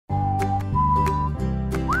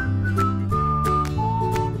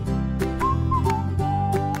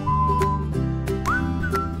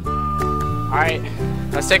Alright,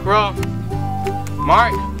 let's take roll.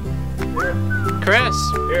 Mark. Here. Chris.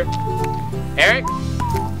 Here. Eric.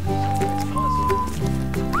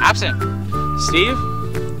 Absent. Steve.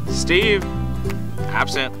 Steve.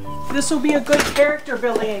 Absent. This will be a good character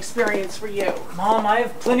building experience for you. Mom, I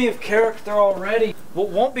have plenty of character already. What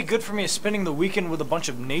won't be good for me is spending the weekend with a bunch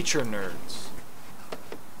of nature nerds.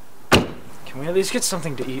 Can we at least get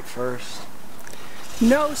something to eat first?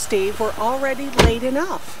 No, Steve, we're already late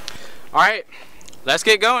enough. Alright, let's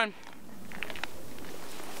get going.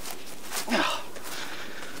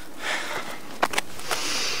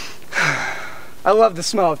 I love the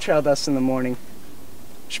smell of trail dust in the morning.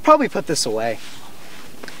 Should probably put this away.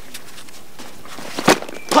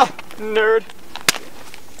 Ha! Nerd.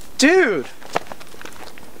 Dude!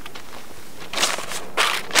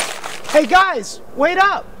 Hey guys, wait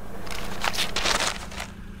up!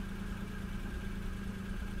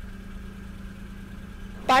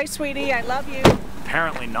 Bye, sweetie, I love you.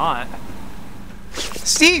 Apparently not.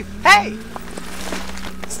 Steve, hey!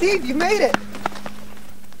 Steve, you made it!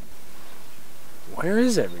 Where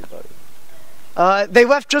is everybody? They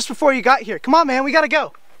left just before you got here. Come on, man, we gotta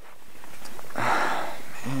go.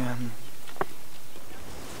 Man.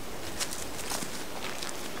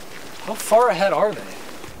 How far ahead are they?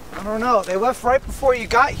 I don't know. They left right before you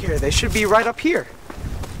got here. They should be right up here.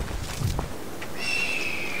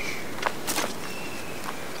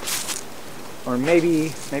 Or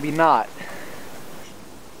maybe not.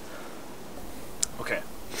 Okay,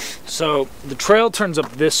 so the trail turns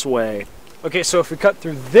up this way. Okay, so if we cut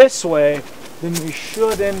through this way, then we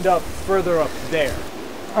should end up further up there.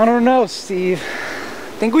 I don't know, Steve.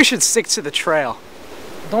 I think we should stick to the trail.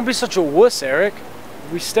 Don't be such a wuss, Eric.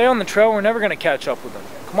 If we stay on the trail, we're never gonna catch up with them.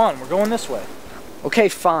 Come on, we're going this way. Okay,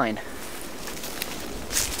 fine.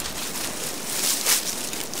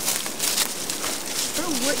 They're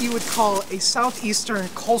what you would call a southeastern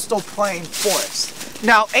coastal plain forest.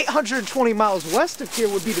 Now, 820 miles west of here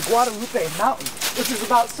would be the Guadalupe Mountain, which is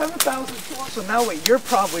about 7,000 feet. So now what you're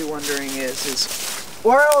probably wondering is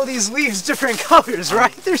why are all these leaves different colors,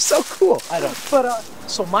 right? They're so cool. I don't. But,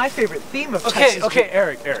 so my favorite theme of Okay, Texas... okay,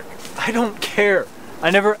 Eric, I don't care. I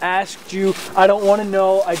never asked you. I don't want to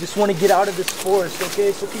know. I just want to get out of this forest,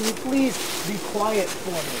 okay? So can you please be quiet for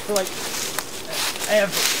me? For like,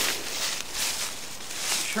 ever.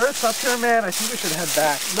 Sure it's up here, man? I think we should head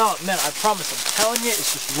back. No, man, I promise. I'm telling you,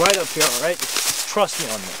 it's just right up here, all right? Just trust me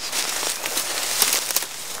on this.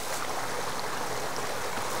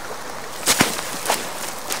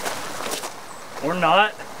 Or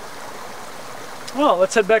not. Well,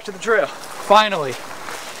 let's head back to the trail. Finally.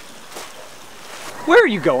 Where are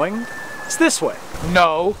you going? It's this way.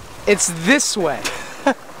 No, it's this way.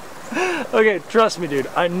 Okay, trust me, dude.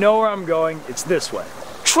 I know where I'm going. It's this way.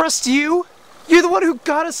 Trust you? You're the one who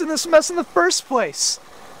got us in this mess in the first place.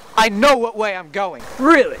 I know what way I'm going.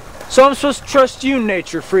 Really? So I'm supposed to trust you,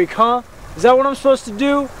 nature freak, huh? Is that what I'm supposed to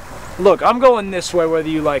do? Look, I'm going this way whether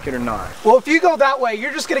you like it or not. Well, if you go that way,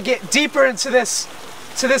 you're just gonna get deeper into this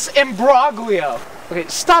imbroglio. Okay,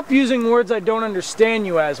 stop using words I don't understand,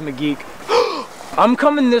 you asthma geek. I'm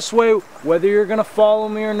coming this way, whether you're gonna follow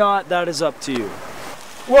me or not, that is up to you.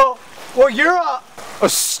 Well, you're a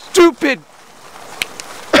stupid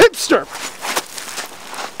hipster.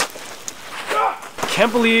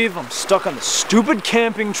 Can't believe I'm stuck on this stupid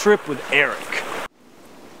camping trip with Eric.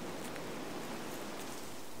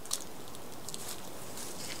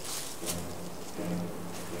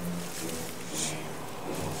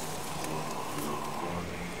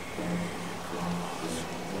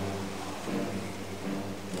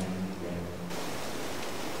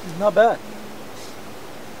 Not bad.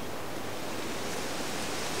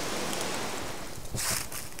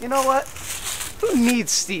 You know what? Who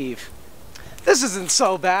needs Steve? This isn't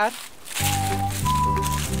so bad.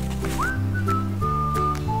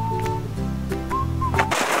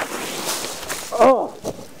 Oh,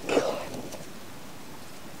 God.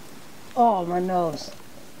 Oh, my nose.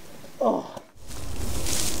 Oh.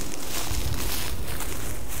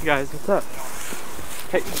 Hey guys, what's up?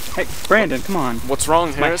 Hey, Brandon, come on. What's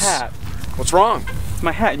wrong, Harris? My hat. What's wrong? It's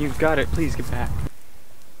my hat and you've got it. Please get back.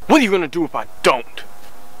 What are you gonna do if I don't?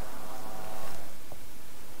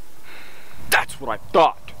 That's what I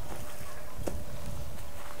thought.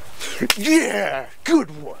 Yeah,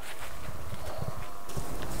 good one.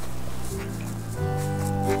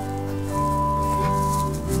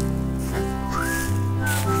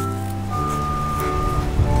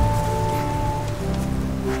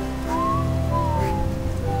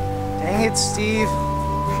 Dang it, Steve.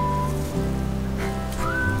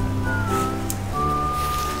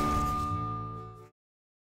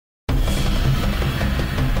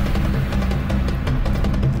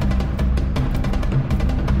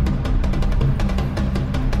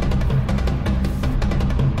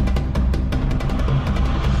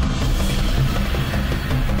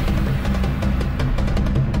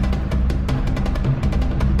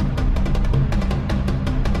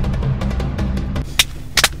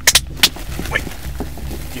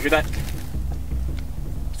 You hear that?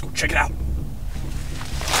 Let's go check it out.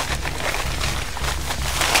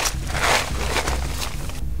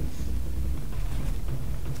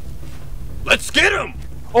 Let's get him!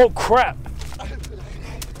 Oh crap!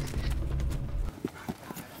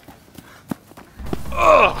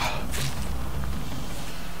 Ugh!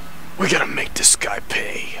 We gotta make this guy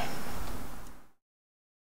pay.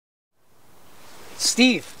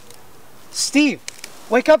 Steve! Steve!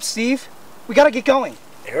 Wake up, Steve! We gotta get going.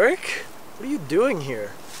 Eric? What are you doing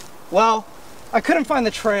here? Well, I couldn't find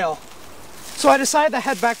the trail. So I decided to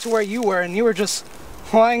head back to where you were, and you were just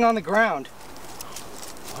lying on the ground.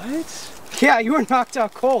 What? Yeah, you were knocked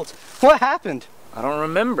out cold. What happened? I don't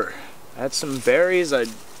remember. I had some berries, I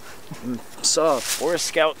saw a Forest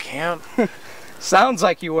Scout camp. Sounds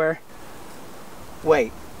like you were.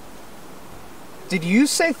 Wait. Did you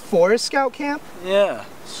say Forest Scout camp? Yeah,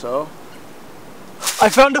 so? I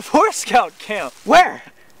found a Forest Scout camp! Where?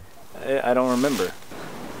 I don't remember.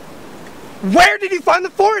 Where did you find the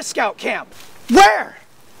Forest Scout camp? Where?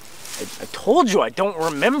 I told you I don't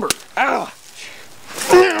remember. Ugh.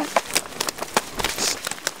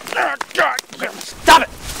 Stop it!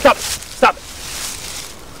 Stop it! Stop it!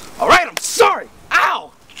 All right, I'm sorry.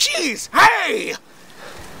 Ow! Jeez! Hey!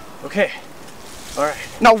 Okay. All right.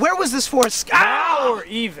 Now, where was this Forest Scout? Now we're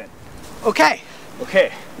even. Okay.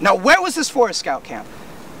 Okay. Now, where was this Forest Scout camp?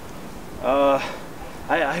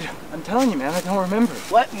 I'm telling you, man, I don't remember.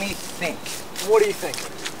 Let me think. What do you think?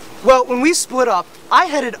 Well, when we split up, I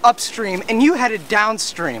headed upstream and you headed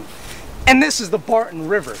downstream. And this is the Barton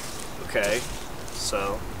River. Okay.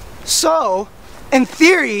 So? So, in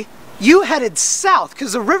theory, you headed south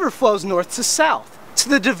because the river flows north to south to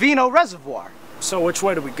the Divino Reservoir. So which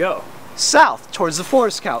way do we go? South towards the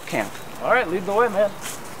Forest Scout camp. All right, lead the way, man.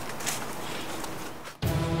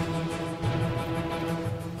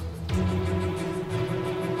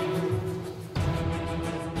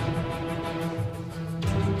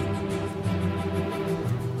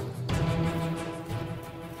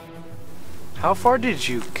 How far did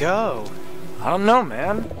you go? I don't know,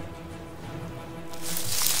 man.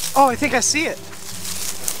 Oh, I think I see it.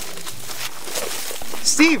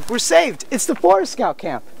 Steve, we're saved. It's the Forest Scout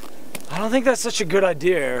camp. I don't think that's such a good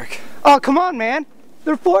idea, Eric. Oh, come on, man.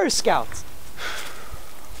 They're Forest Scouts.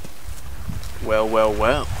 Well, well,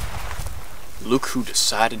 well. Look who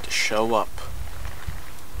decided to show up.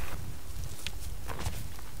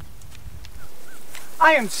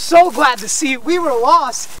 I am so glad to see we were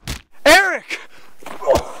lost. Eric!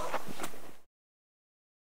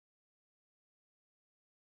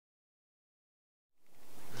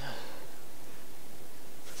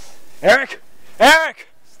 Eric! Eric!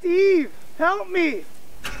 Steve, help me.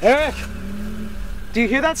 Eric! Do you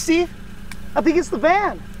hear that, Steve? I think it's the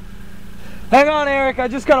van. Hang on, Eric. I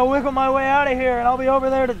just gotta wiggle my way out of here, and I'll be over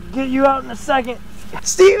there to get you out in a second.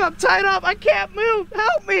 Steve, I'm tied up. I can't move.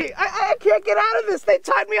 Help me. I can't get out of this. They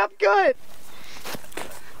tied me up good.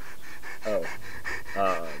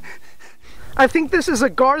 Oh. I think this is a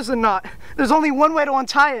Garza knot. There's only one way to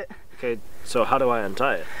untie it. Okay, so how do I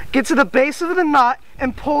untie it? Get to the base of the knot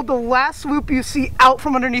and pull the last loop you see out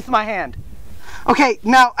from underneath my hand. Okay,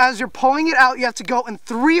 now as you're pulling it out, you have to go in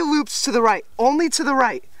 3 loops to the right. Only to the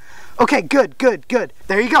right. Okay, good, good, good.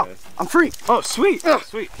 There you go. Okay. I'm free. Oh, sweet. Ugh.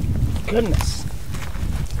 Sweet. Goodness.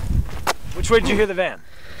 Which way did you hear the van?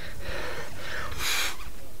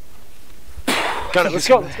 Got it. Let's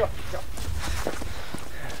go. Let's go.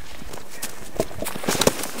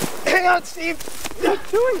 Hang on, Steve. What are you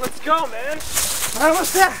doing? Let's go, man. We're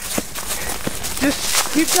almost there.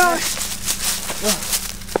 Just keep going.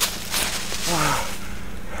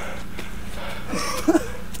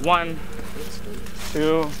 1,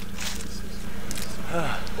 2.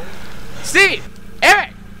 Steve!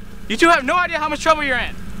 Eric! You two have no idea how much trouble you're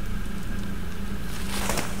in.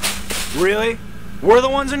 Really? We're the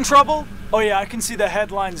ones in trouble? Oh yeah, I can see the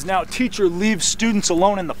headlines now. Teacher leaves students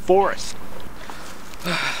alone in the forest.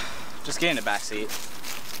 Just get in the back seat.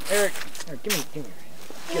 Eric, give me your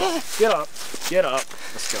hand. Get up. Get up.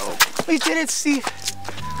 Let's go. We did it, Steve.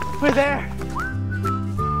 We're there.